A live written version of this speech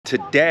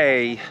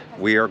today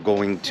we are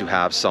going to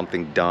have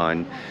something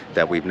done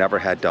that we've never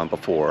had done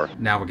before.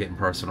 Now we're getting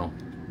personal.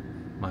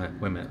 Wait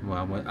a minute,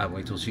 well, I'll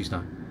wait till she's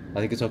done.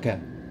 I think it's okay.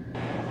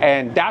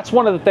 And that's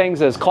one of the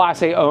things as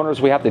Class A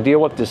owners we have to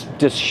deal with,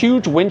 this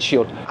huge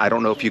windshield. I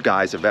don't know if you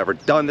guys have ever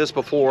done this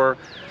before.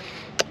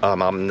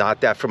 I'm not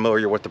that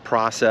familiar with the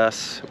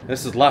process.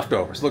 This is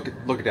leftovers. Look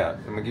at that.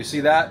 I mean, you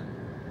see that?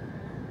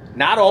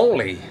 Not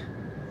only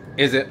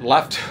is it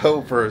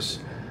leftovers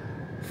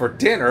for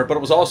dinner, but it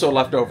was also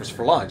leftovers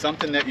for lunch.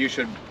 Something that you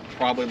should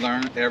probably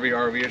learn, every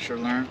RVer should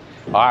learn.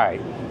 All right,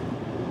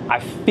 I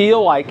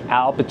feel like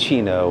Al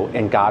Pacino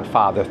in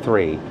Godfather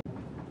 3.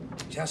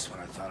 Just when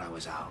I thought I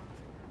was out,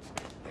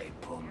 they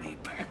pulled me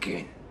back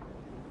in.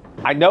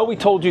 I know we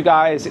told you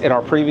guys in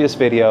our previous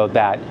video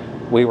that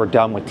we were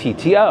done with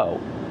TTO,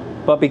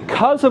 but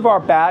because of our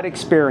bad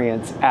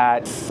experience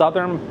at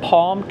Southern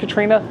Palm,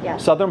 Katrina?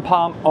 Yes. Southern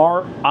Palm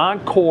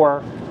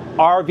Encore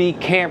RV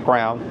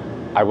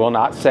Campground, I will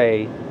not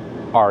say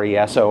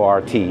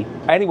R-E-S-O-R-T.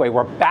 Anyway,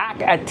 we're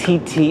back at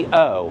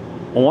TTO.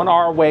 On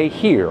our way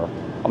here,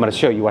 I'm gonna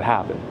show you what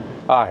happened.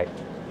 All right,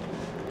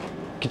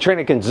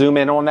 Katrina can zoom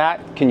in on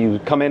that. Can you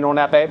come in on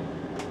that, babe?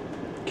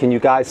 Can you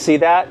guys see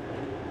that?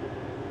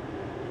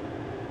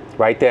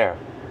 Right there.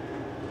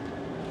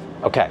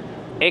 Okay,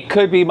 it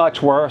could be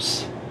much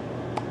worse.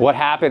 What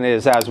happened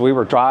is as we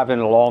were driving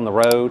along the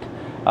road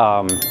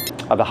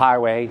of the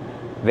highway,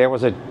 there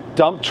was a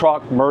dump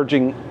truck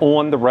merging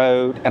on the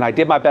road, and I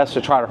did my best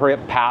to try to hurry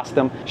up past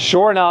them.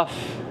 Sure enough,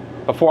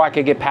 before I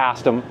could get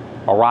past them,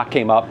 a rock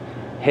came up,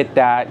 hit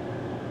that,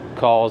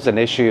 caused an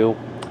issue.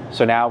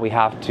 So now we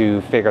have to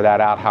figure that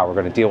out, how we're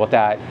going to deal with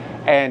that.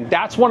 And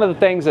that's one of the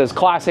things as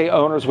Class A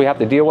owners we have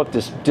to deal with,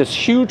 this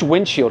huge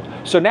windshield.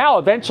 So now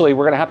eventually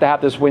we're going to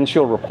have this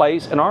windshield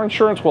replaced, and our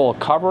insurance will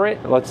cover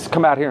it. Let's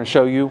come out here and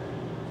show you.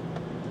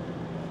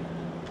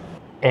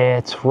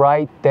 It's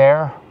right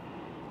there.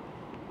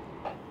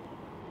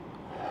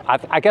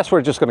 I guess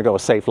we're just going to go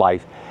with Safe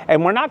Life.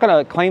 And we're not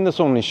going to claim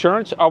this on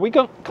insurance. Are we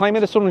going to claim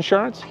this on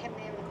insurance? I haven't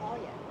been able to call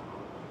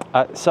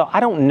yet. So I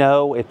don't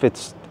know if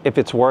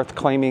it's worth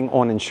claiming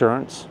on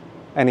insurance.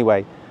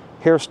 Anyway,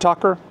 here's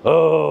Tucker.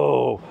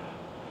 Oh,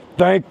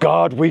 thank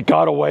God we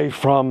got away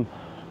from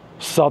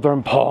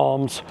Southern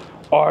Palms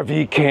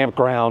RV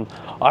Campground.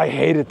 I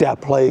hated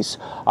that place.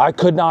 I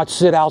could not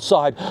sit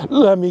outside.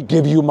 Let me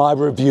give you my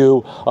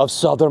review of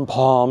Southern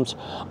Palms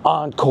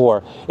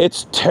Encore.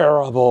 It's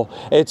terrible.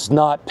 It's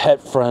not pet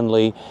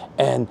friendly,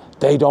 and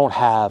they don't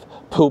have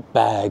poop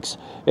bags.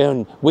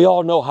 And we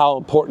all know how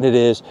important it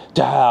is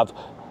to have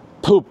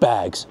poop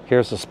bags.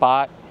 Here's the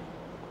spot.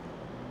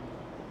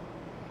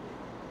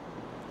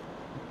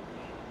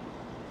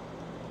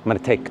 I'm gonna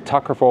take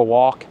Tucker for a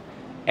walk.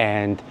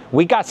 And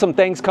we got some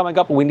things coming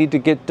up we need to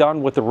get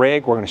done with the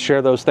rig. We're going to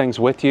share those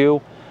things with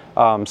you.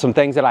 Some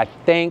things that I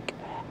think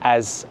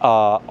as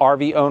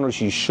RV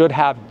owners you should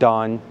have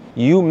done.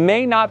 You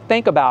may not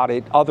think about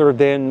it other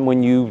than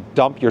when you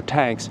dump your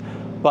tanks,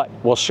 but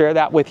we'll share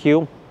that with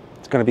you.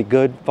 It's going to be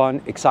good,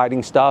 fun,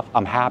 exciting stuff.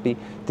 I'm happy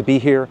to be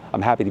here.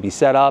 I'm happy to be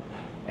set up.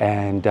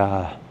 And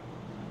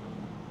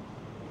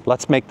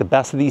let's make the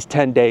best of these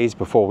 10 days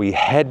before we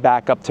head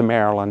back up to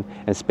Maryland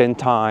and spend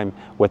time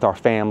with our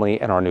family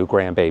and our new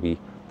grandbaby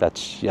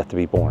that's yet to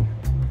be born.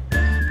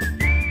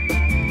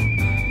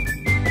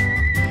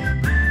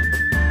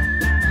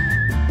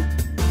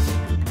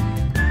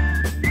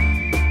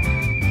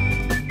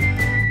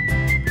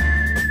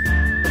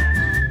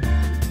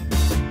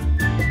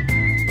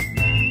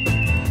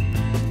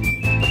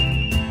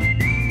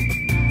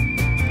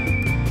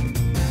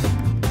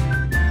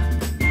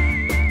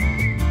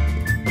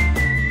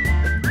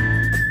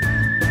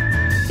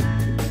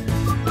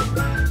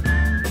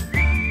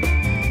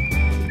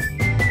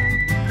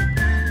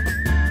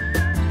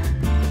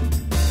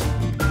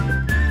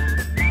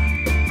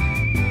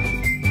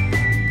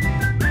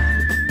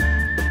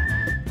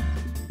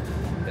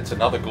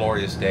 Another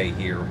glorious day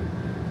here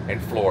in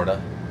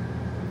Florida,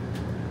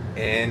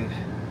 in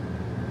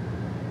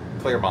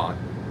Claremont.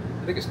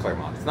 I think it's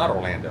Claremont. It's not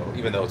Orlando,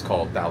 even though it's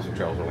called Thousand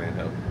Trails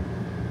Orlando.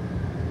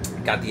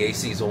 Got the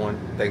ACs on.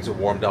 Things are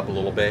warmed up a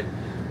little bit.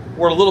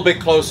 We're a little bit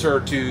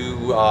closer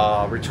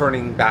to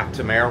returning back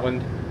to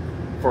Maryland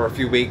for a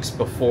few weeks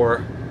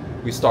before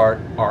we start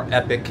our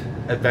epic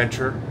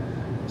adventure.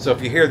 So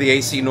if you hear the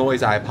AC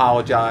noise, I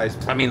apologize.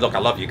 I mean, look, I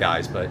love you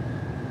guys, but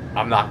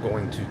I'm not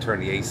going to turn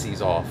the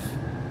ACs off.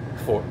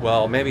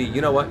 Well, maybe, you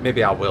know what,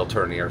 maybe I will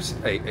turn the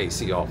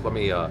AC off. Let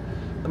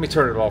me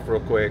turn it off real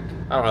quick.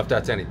 I don't know if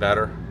that's any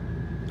better,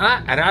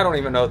 and I don't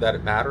even know that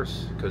it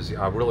matters, because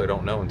I really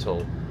don't know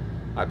until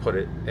I put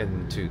it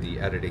into the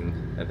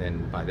editing, and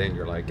then by then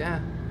you're like, yeah.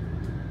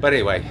 But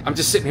anyway, I'm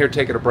just sitting here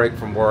taking a break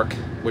from work,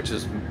 which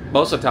is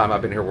most of the time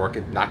I've been here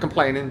working, not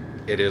complaining.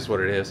 It is what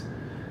it is.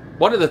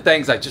 One of the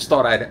things I just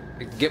thought I'd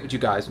get with you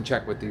guys and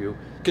check with you,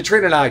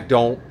 Katrina and I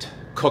don't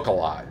cook a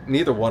lot.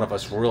 Neither one of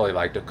us really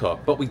like to cook,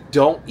 but we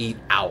don't eat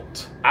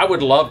out. I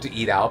would love to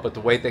eat out, but the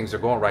way things are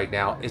going right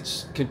now,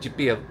 it could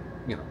be it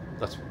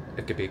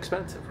could be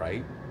expensive,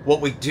 right?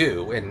 What we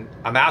do, and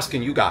I'm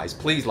asking you guys,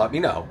 please let me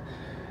know,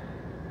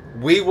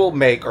 we will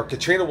make, or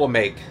Katrina will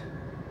make,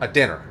 a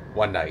dinner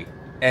one night,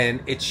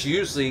 and it's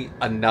usually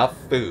enough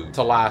food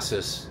to last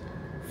us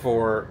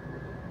for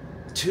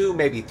 2,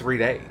 maybe 3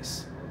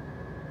 days.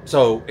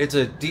 So it's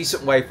a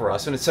decent way for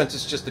us, and since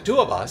it's just the two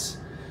of us,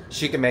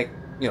 she can make,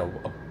 you know,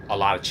 a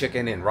lot of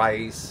chicken and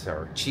rice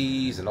or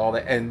cheese and all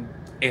that, and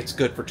it's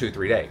good for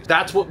 2-3 days.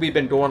 That's what we've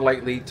been doing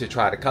lately to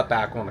try to cut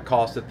back on the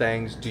cost of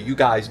things. Do you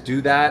guys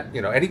do that?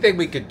 You know, anything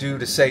we could do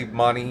to save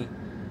money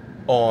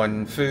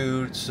on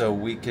food so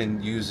we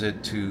can use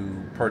it to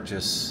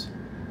purchase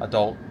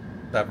adult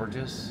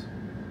beverages?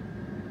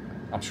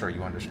 I'm sure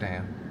you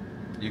understand.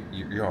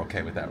 You're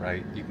okay with that,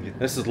 right? You can get,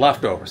 this is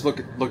leftovers. Look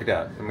at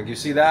that. I mean, you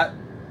see that?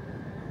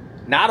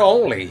 Not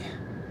only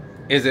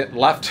is it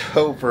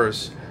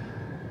leftovers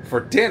for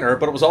dinner,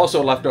 but it was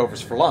also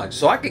leftovers for lunch.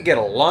 So I could get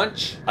a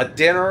lunch, a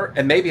dinner,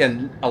 and maybe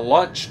a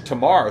lunch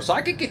tomorrow. So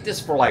I could get this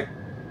for like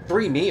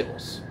 3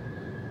 meals.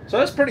 So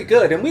that's pretty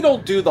good. And we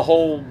don't do the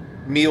whole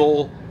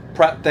meal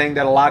prep thing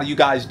that a lot of you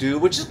guys do,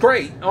 which is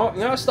great. Oh,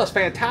 you know, that stuff's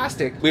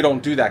fantastic. We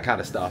don't do that kind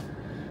of stuff.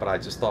 But I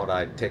just thought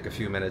I'd take a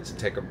few minutes and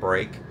take a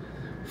break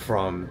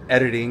from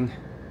editing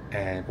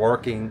and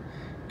working.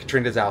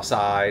 Katrina's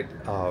outside.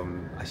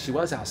 She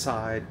was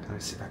outside. Let me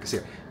see if I can see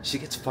her. She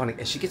gets funny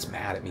and she gets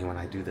mad at me when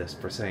I do this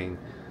for saying,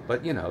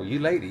 but you know, you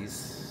ladies,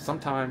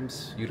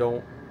 sometimes you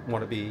don't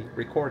want to be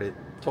recorded.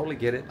 Totally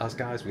get it. Us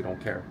guys, we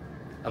don't care.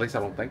 At least I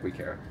don't think we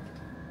care.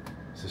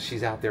 So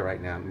she's out there right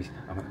now.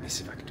 Let me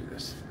see if I can do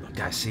this. Look,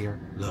 guys, see her?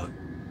 Look.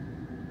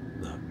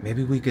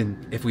 Maybe we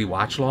can, if we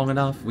watch long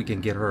enough, we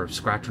can get her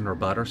scratching her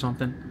butt or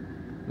something.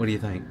 What do you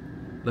think?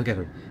 Look at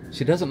her.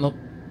 She doesn't look.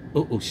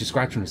 Oh, she's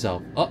scratching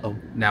herself. Uh-oh.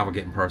 Now we're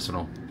getting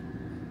personal.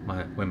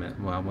 Wait a minute.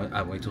 Well,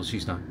 I'll wait till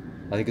she's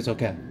done. I think it's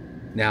okay.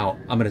 Now,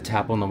 I'm going to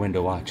tap on the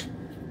window. Watch.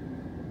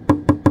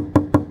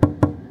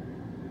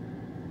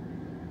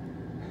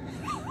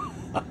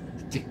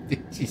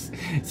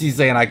 She's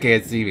saying I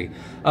can't see me.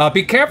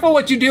 Be careful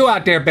what you do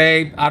out there,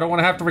 babe. I don't want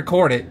to have to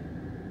record it.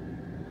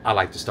 I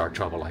like to start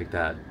trouble like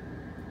that.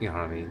 You know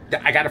what I mean?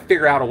 I got to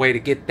figure out a way to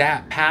get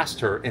that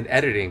past her in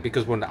editing,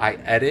 because when I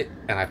edit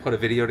and I put a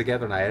video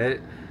together and I edit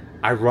it,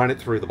 I run it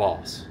through the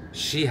boss.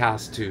 She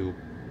has to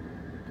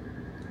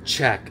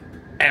check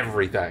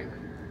everything,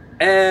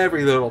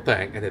 every little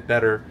thing, and it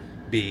better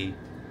be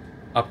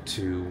up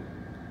to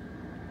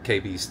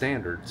KB's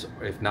standards.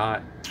 If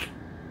not,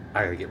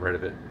 I gotta get rid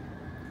of it.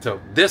 So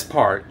this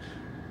part,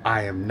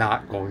 I am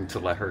not going to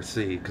let her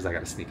see because I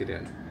gotta sneak it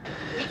in.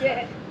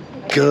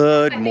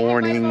 Good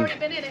morning,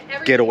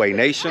 Getaway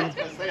Nation.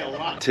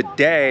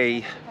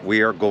 Today,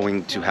 we are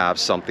going to have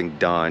something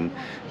done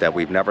that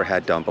we've never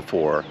had done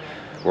before.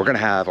 We're gonna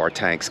have our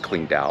tanks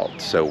cleaned out.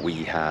 So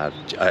we have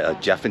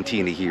Jeff and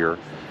Tina here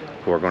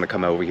who are gonna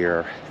come over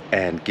here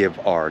and give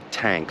our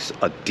tanks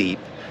a deep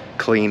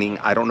cleaning.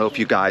 I don't know if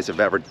you guys have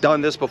ever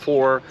done this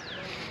before.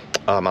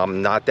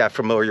 I'm not that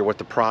familiar with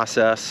the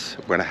process.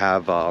 We're gonna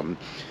have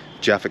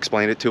Jeff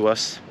explain it to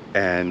us,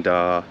 and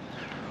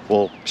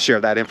we'll share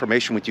that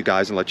information with you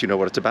guys and let you know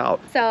what it's about.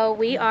 So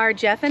we are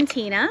Jeff and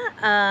Tina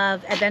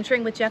of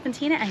Adventuring with Jeff and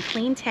Tina and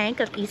Clean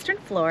Tank of Eastern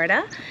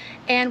Florida.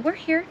 And we're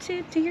here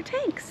to do your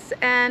tanks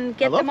and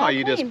get them all clean. I love how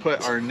you just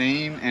put our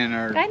name and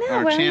our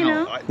channel. You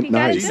know,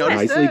 nice,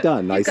 nicely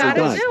done, nicely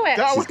done.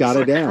 She's got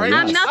it down.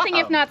 I'm nothing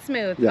if not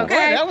smooth, yeah. okay?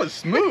 Boy, that was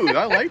smooth,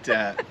 I like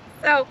that.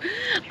 So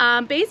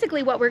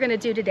basically what we're gonna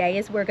do today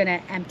is we're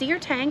gonna empty your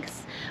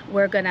tanks.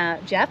 We're gonna,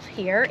 Jeff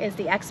here is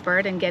the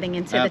expert in getting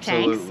into the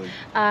tanks.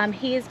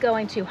 He is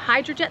going to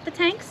hydrojet the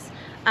tanks,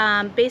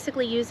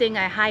 basically using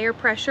a higher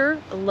pressure,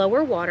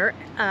 lower water,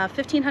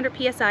 1500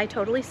 PSI,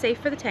 totally safe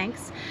for the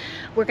tanks.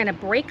 We're gonna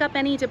break up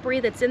any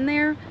debris that's in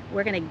there.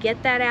 We're gonna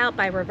get that out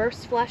by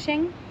reverse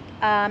flushing.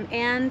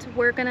 And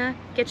we're gonna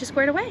get you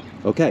squared away.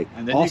 Okay.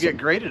 And then you get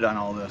graded on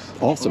all this.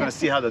 Awesome. We're gonna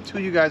see how the two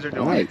of you guys are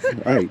doing.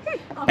 All right.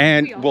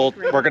 And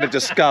we're gonna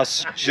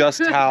discuss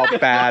just how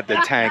bad the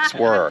tanks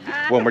were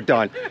when we're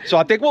done. So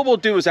I think what we'll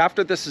do is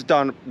after this is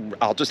done,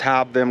 I'll just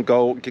have them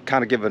go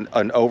kind of give an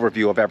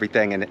overview of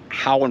everything and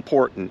how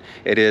important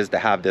it is to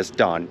have this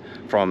done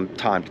from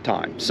time to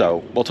time.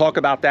 So we'll talk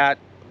about that.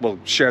 We'll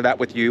share that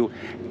with you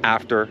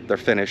after they're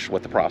finished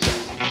with the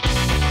process.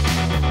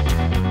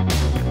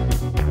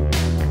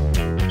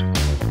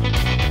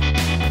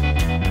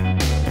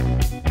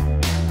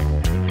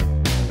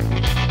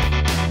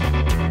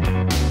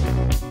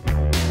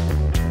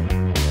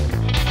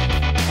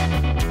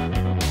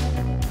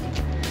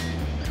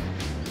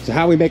 So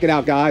how we make it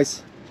out,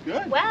 guys?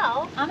 Good.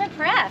 Well, I'm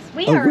impressed.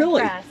 We Oh, are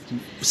really? impressed.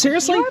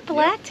 Seriously? Your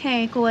black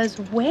tank was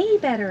way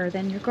better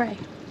than your gray.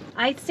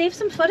 I saved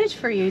some footage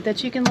for you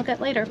that you can look at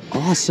later.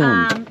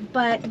 Awesome.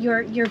 But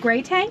your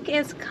gray tank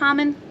is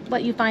common,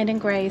 what you find in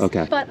grays.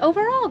 Okay. But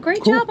overall,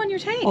 great Cool. job on your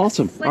tank.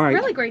 Awesome. Like, All right.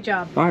 really great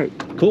job. All right,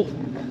 cool.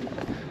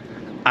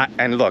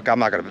 And look, I'm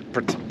not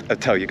gonna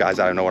tell you guys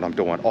I don't know what I'm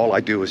doing. All I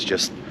do is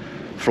just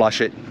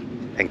flush it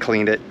and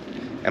clean it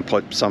and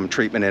put some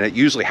treatment in it,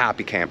 usually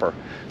Happy Camper.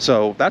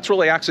 So that's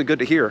really actually good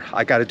to hear.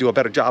 I got to do a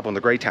better job on the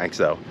gray tanks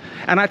though.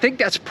 And I think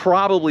that's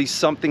probably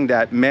something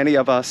that many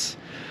of us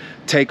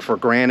take for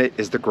granted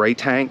is the gray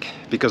tank,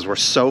 because we're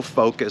so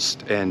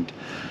focused and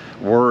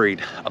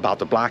worried about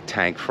the black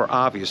tank for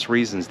obvious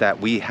reasons that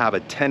we have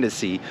a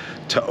tendency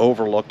to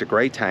overlook the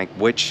gray tank,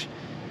 which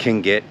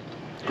can get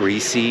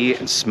greasy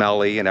and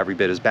smelly and every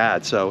bit as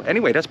bad. So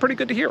anyway, that's pretty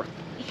good to hear.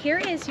 Here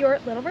is your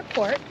little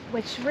report,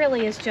 which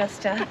really is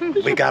just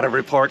we got a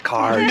report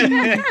card. We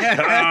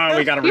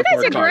got a report card. You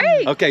guys are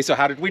great. Okay, so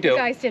how did we do? You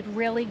guys did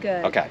really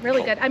good. Okay,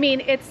 really cool. good. I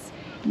mean, it's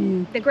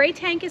the gray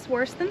tank is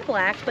worse than the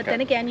black, but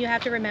then again, you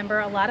have to remember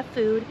a lot of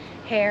food,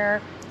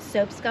 hair,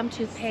 soap, scum,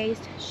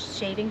 toothpaste,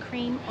 shaving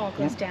cream all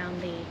goes down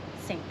the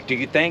sink. Do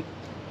you think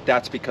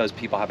that's because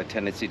people have a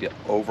tendency to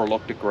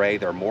overlook the gray?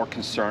 They're more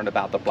concerned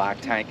about the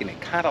black tank and they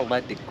kind of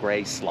let the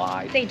gray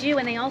slide? They do,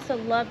 and they also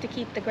love to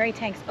keep the gray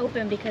tanks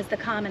open because the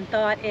common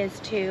thought is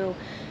to,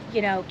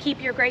 you know,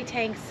 keep your gray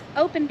tanks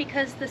open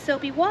because the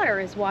soapy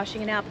water is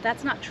washing it out, but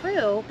that's not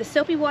true. The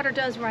soapy water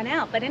does run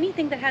out, but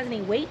anything that has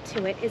any weight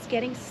to it is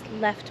getting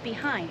left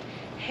behind.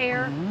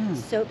 Hair,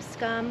 soap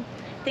scum.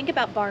 Think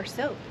about bar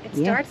soap. It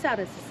starts out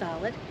as a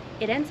solid,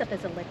 it ends up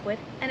as a liquid,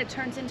 and it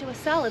turns into a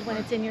solid when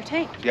it's in your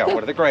tank. Yeah,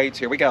 what are the grades?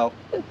 Here we go.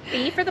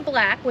 B for the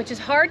black, which is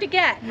hard to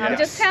get. I'm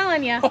just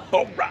telling you.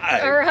 All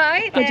right. All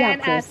right, Good job,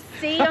 and a Chris.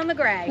 C on the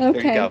gray. Okay,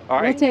 There you go.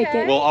 All right. we'll take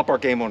it. We'll up our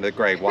game on the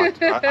gray.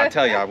 Watch. I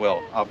tell you, I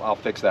will. I'll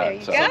fix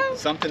that. There you go.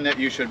 Something that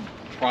you should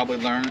probably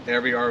learn,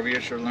 every RVer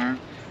should learn,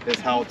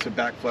 is how to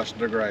back flush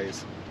the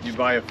grays. You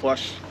buy a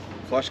flush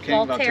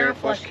king, Valterra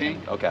Flush King.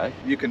 Okay.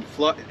 You can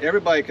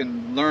everybody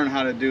can learn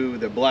how to do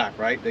the black,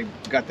 right? They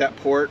got that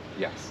port.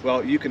 Yes.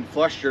 Well, you can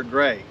flush your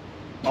gray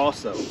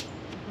also.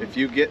 If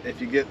you get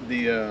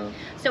the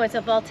So it's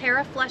a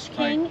Valterra Flush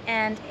King,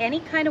 and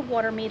any kind of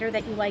water meter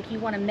that you like, you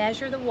want to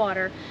measure the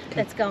water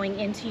that's going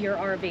into your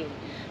RV.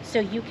 So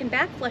you can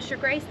back flush your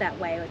grays that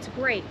way. It's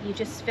great. You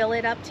just fill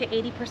it up to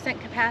 80%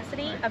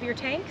 capacity of your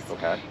tanks,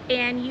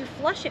 and you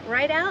flush it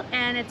right out,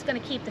 and it's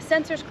going to keep the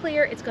sensors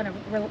clear. It's going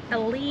to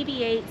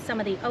alleviate some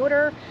of the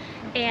odor,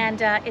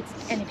 and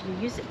if you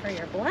use it for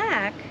your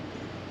black,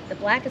 the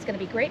black is going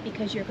to be great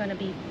because you're going to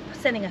be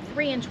sending a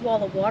 3-inch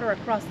wall of water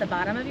across the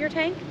bottom of your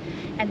tank.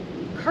 And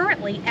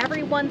currently,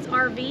 everyone's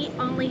RV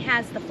only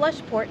has the flush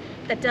port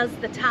that does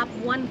the top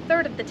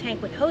 1/3 of the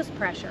tank with hose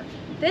pressure.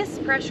 This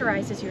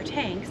pressurizes your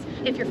tanks.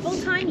 If you're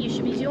full-time, you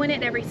should be doing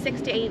it every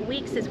 6 to 8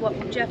 weeks is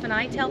what Jeff and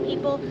I tell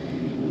people,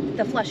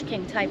 the Flush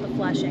King type of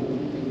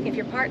flushing. If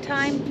you're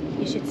part-time,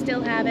 you should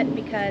still have it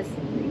because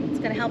it's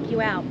going to help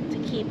you out to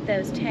keep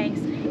those tanks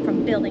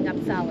from building up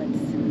solids.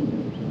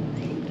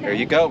 There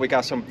you go. We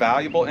got some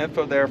valuable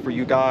info there for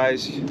you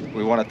guys.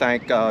 We want to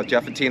thank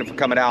Jeff and Tina for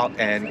coming out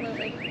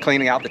and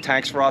cleaning out the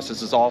tanks for us.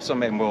 This is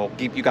awesome, and we'll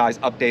keep you guys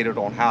updated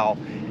on how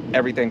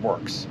everything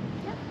works.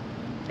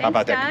 How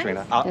about that,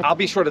 Katrina? I'll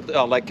be sure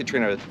to let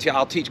Katrina,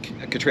 I'll teach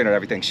Katrina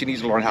everything. She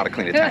needs to learn how to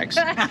clean the tanks.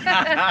 You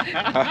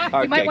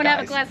might want to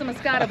have a glass of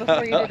Moscato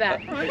before you do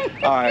that.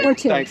 All right,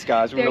 thanks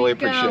guys. We really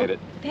appreciate it.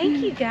 Thank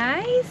you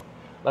guys.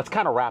 Let's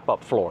kind of wrap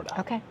up Florida.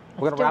 Okay.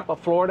 We're going to wrap up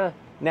Florida.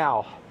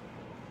 Now,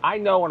 I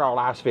know in our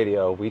last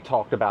video we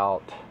talked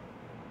about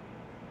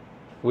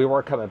we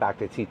weren't coming back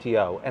to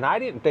TTO, and I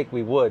didn't think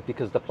we would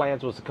because the plan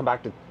was to come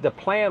back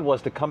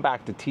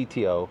to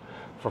TTO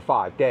for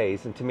 5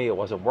 days, and to me it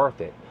wasn't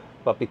worth it.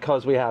 But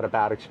because we had a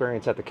bad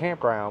experience at the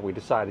campground, we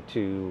decided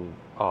to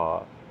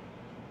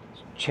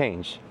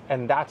change,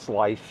 and that's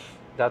life.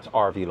 That's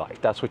RV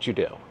life. That's what you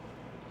do.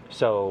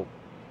 So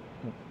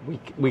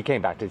we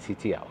came back to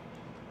TTO.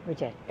 We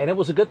did, and it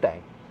was a good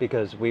thing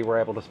because we were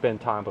able to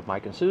spend time with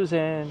Mike and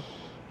Susan,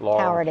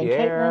 Laura, Howard and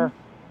Pierre,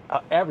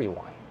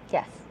 everyone.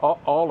 Yes.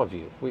 All of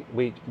you.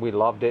 We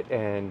loved it,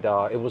 and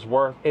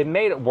it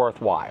made it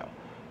worthwhile.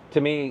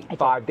 To me,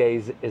 5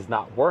 days is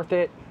not worth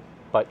it,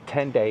 but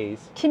 10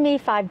 days. To me,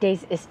 5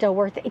 days is still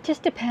worth it. It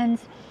just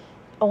depends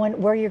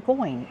on where you're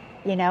going,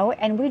 you know,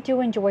 and we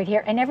do enjoy it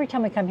here. And every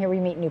time we come here, we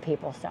meet new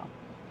people,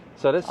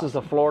 So this is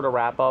the Florida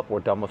wrap up. We're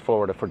done with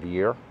Florida for the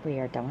year. We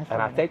are done with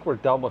Florida. And I think we're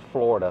done with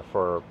Florida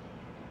for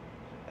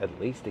at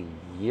least a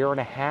year and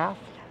a half.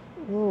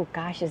 Ooh,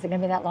 gosh, is it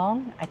going to be that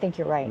long? I think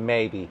you're right.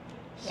 Maybe. Yeah.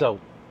 So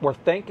we're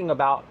thinking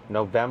about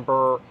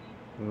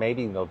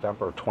maybe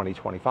November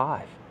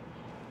 2025.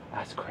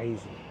 That's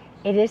crazy.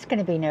 It is going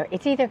to be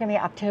it's either going to be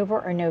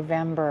October or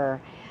November.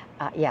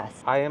 Yes.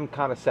 I am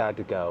kind of sad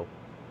to go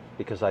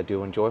because I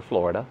do enjoy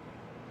Florida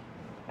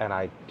and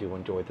I do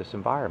enjoy this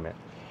environment.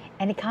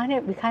 And we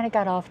kind of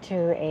got off to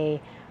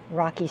a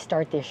rocky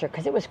start this year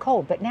because it was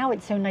cold, but now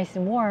it's so nice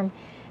and warm,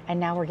 and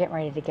now we're getting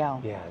ready to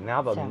go. Yeah,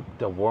 now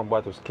the warm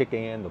weather's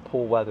kicking in, the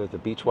pool weather, the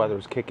beach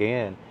weather's kicking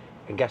in,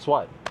 and guess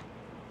what?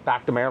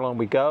 Back to Maryland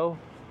we go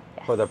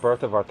for the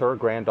birth of our 3rd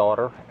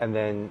granddaughter, and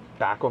then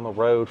back on the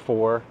road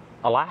for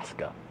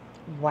Alaska.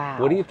 Wow.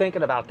 What are you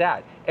thinking about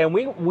that? And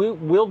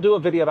we'll do a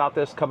video about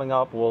this coming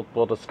up.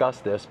 We'll discuss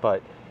this,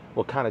 but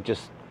we'll kind of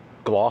just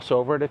gloss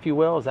over it, if you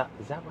will. Is that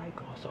right?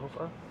 Gloss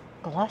over?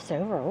 Gloss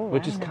over. Ooh,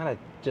 which is kind of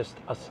just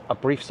a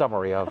brief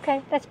summary of.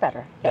 Okay, that's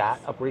better. That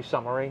a brief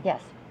summary.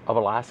 Yes. Of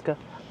Alaska.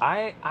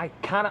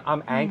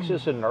 I'm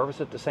anxious and nervous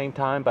at the same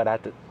time,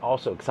 but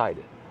also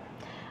excited.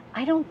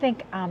 I don't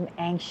think I'm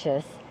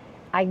anxious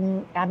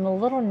I'm a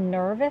little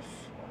nervous.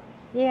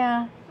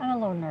 Yeah, I'm a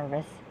little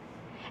nervous.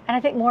 And I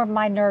think more of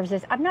my nerves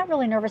is, I'm not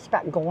really nervous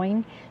about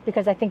going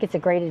because I think it's a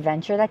great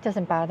adventure. That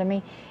doesn't bother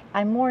me.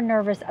 I'm more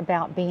nervous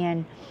about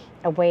being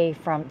away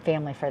from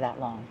family for that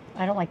long.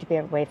 I don't like to be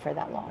away for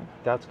that long.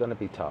 That's going to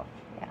be tough.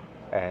 Yeah.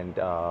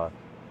 And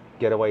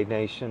Getaway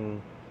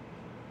Nation,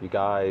 you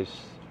guys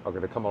are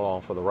going to come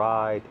along for the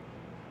ride.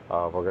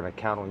 We're going to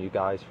count on you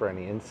guys for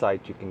any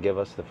insight you can give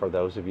us. For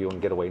those of you in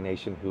Getaway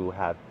Nation who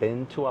have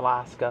been to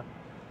Alaska,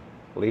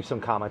 leave some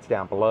comments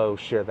down below.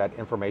 Share that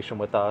information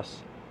with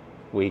us.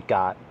 We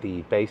got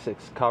the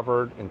basics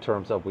covered in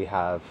terms of we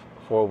have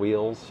 4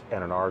 wheels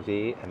and an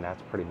RV, and that's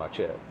pretty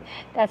much it.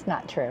 That's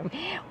not true.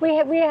 We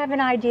have an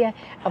idea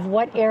of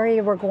what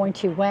area we're going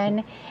to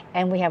when,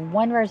 and we have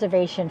 1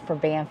 reservation for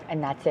Banff,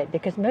 and that's it,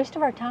 because most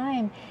of our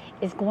time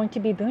is going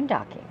to be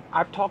boondocking.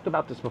 I've talked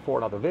about this before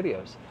in other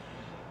videos.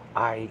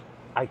 I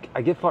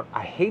get fun.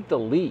 I hate to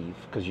leave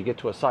because you get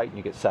to a site and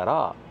you get set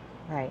up.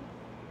 Right.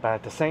 But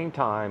at the same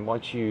time,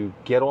 once you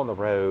get on the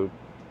road,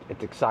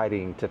 it's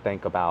exciting to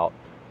think about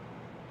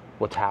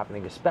what's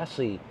happening,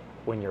 especially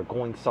when you're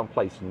going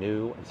someplace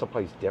new and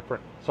someplace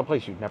different,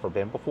 someplace you've never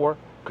been before,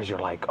 because you're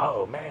like,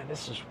 oh man,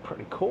 this is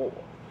pretty cool.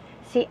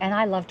 See, and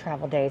I love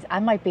travel days. I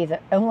might be the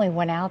only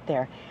one out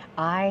there.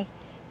 I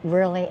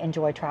really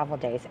enjoy travel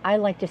days. I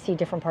like to see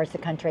different parts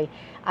of the country.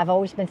 I've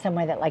always been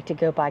someone that liked to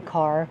go by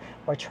car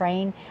or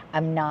train.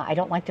 I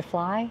don't like to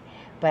fly,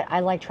 but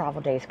I like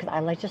travel days because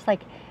I just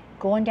like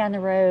going down the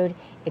road.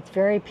 It's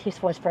very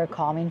peaceful. It's very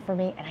calming for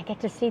me, and I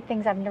get to see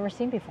things I've never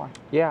seen before.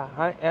 Yeah,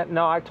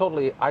 I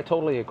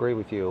totally agree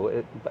with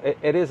you.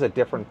 It is a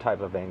different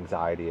type of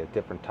anxiety, a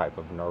different type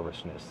of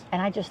nervousness.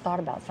 And I just thought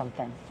about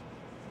something.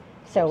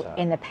 So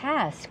in the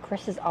past,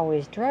 Chris has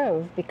always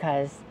drove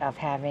because of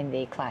having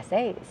the Class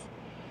A's.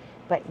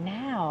 But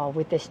now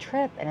with this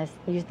trip and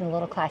using the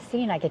little Class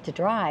C and I get to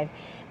drive,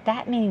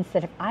 that means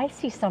that if I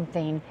see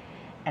something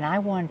and I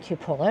want to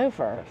pull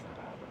over,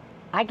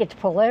 I get to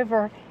pull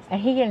over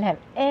and he didn't have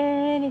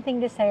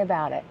anything to say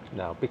about it.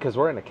 No, because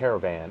we're in a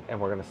caravan and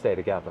we're going to stay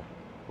together.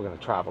 We're going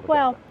to travel together.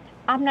 Well,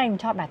 I'm not even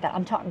talking about that.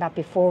 I'm talking about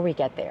before we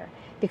get there.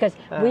 Because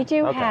we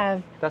do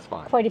have that's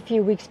fine. Quite a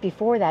few weeks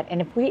before that.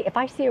 And if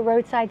I see a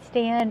roadside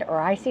stand or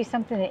I see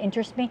something that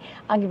interests me,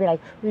 I'm going to be like,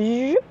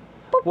 zoop,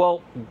 boop.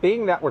 Well,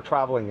 being that we're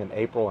traveling in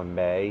April and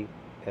May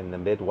in the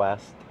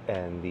Midwest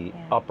and the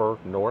upper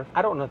north,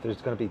 I don't know if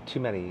there's going to be too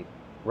many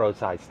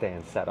roadside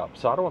stands set up.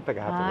 So I don't think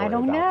I have to worry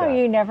about that. I don't know.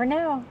 You never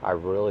know. I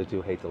really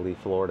do hate to leave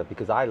Florida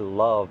because I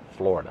love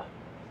Florida.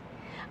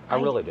 I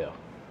really do.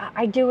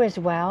 I do as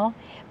well.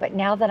 But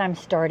now that I'm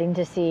starting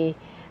to see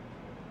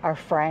our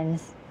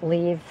friends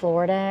leave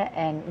Florida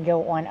and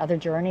go on other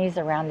journeys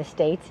around the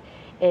states,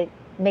 it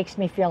makes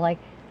me feel like,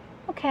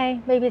 okay,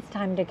 maybe it's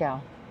time to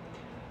go.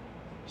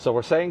 So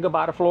we're saying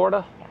goodbye to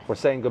Florida. Yes. We're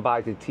saying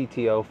goodbye to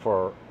TTO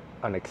for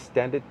an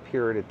extended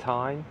period of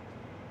time,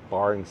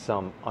 barring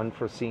some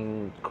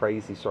unforeseen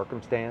crazy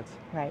circumstance.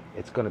 Right.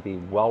 It's going to be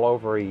well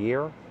over a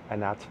year,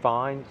 and that's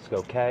fine. It's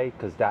okay,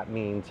 because that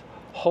means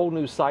whole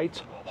new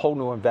sites, whole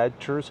new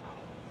adventures,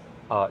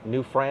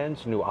 new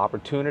friends, new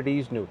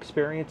opportunities, new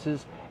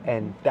experiences,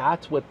 and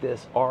that's what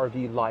this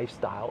RV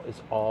lifestyle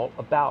is all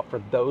about.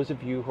 For those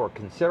of you who are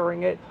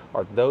considering it,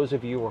 or those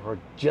of you who are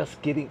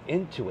just getting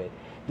into it,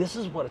 this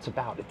is what it's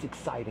about. It's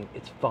exciting,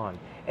 it's fun,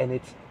 and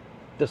it's,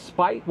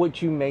 despite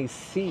what you may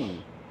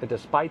see, and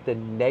despite the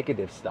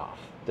negative stuff,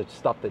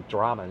 the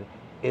drama,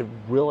 it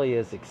really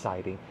is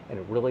exciting, and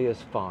it really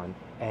is fun,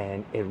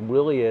 and it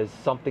really is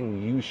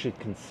something you should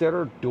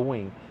consider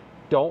doing.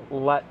 Don't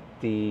let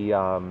the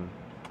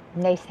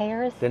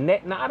naysayers?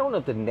 I don't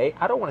know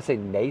I don't want to say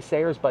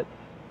naysayers, but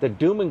the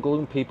doom and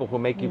gloom people who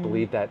make you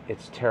believe that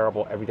it's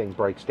terrible, everything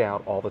breaks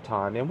down all the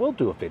time. And we'll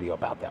do a video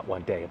about that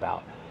one day,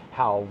 about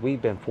how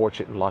we've been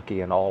fortunate and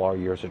lucky in all our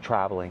years of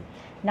traveling.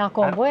 Knock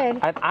on wood.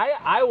 And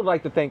I would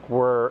like to think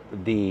we're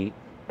the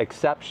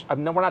exception.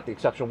 No, we're not the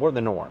exception. We're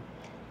the norm.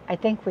 I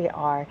think we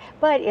are.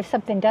 But if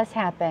something does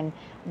happen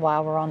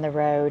while we're on the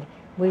road,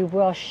 we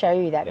will show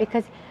you that.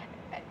 Because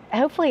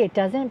hopefully it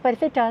doesn't, but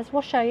if it does,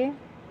 we'll show you.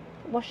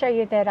 We'll show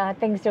you that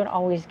things don't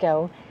always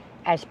go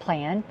as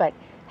planned, but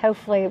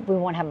hopefully we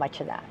won't have much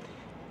of that.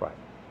 Right.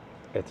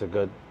 It's a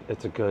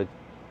good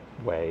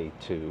way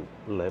to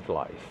live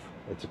life.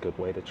 It's a good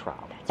way to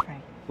travel. That's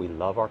right. We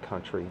love our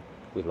country.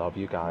 We love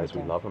you guys.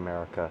 We love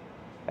America.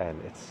 And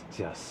it's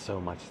just so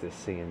much to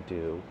see and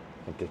do,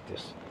 and to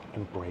just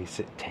embrace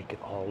it, take it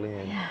all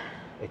in. Yeah.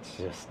 It's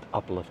just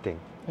uplifting.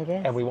 It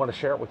is. And we want to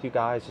share it with you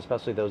guys,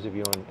 especially those of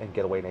you in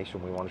Getaway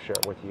Nation. We want to share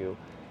it with you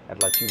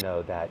and let you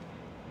know that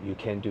you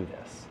can do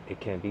this. It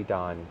can be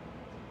done.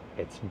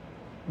 It's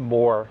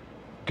more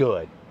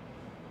good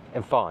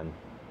and fun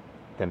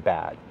than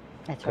bad.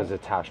 That's right. Because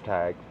it's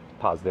hashtag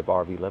positive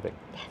RV living.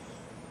 Yes.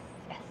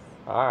 Yes.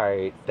 All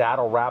right.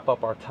 That'll wrap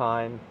up our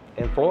time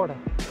in Florida.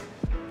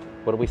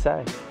 What do we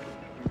say?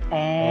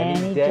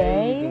 Any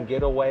day you can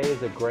get away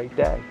is a great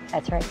day.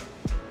 That's right.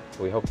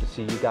 We hope to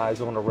see you guys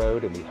on the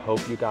road, and we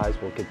hope you guys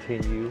will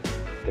continue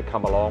to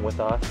come along with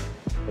us.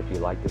 If you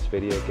like this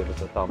video, give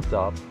us a thumbs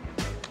up.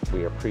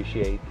 We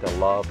appreciate the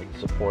love and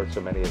support so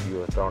many of you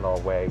have thrown our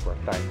way. We're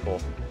thankful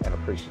and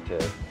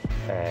appreciative,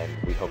 and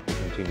we hope to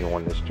continue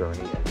on this journey,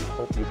 and we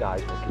hope you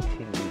guys will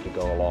continue to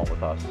go along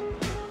with us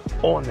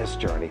on this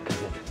journey,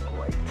 because it's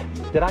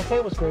great. Did I say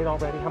it was great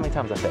already? How many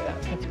times did I say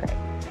that? It's great.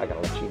 I gotta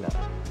let you know.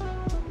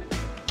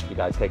 You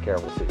guys take care,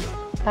 and we'll see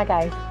you. Bye,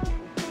 guys.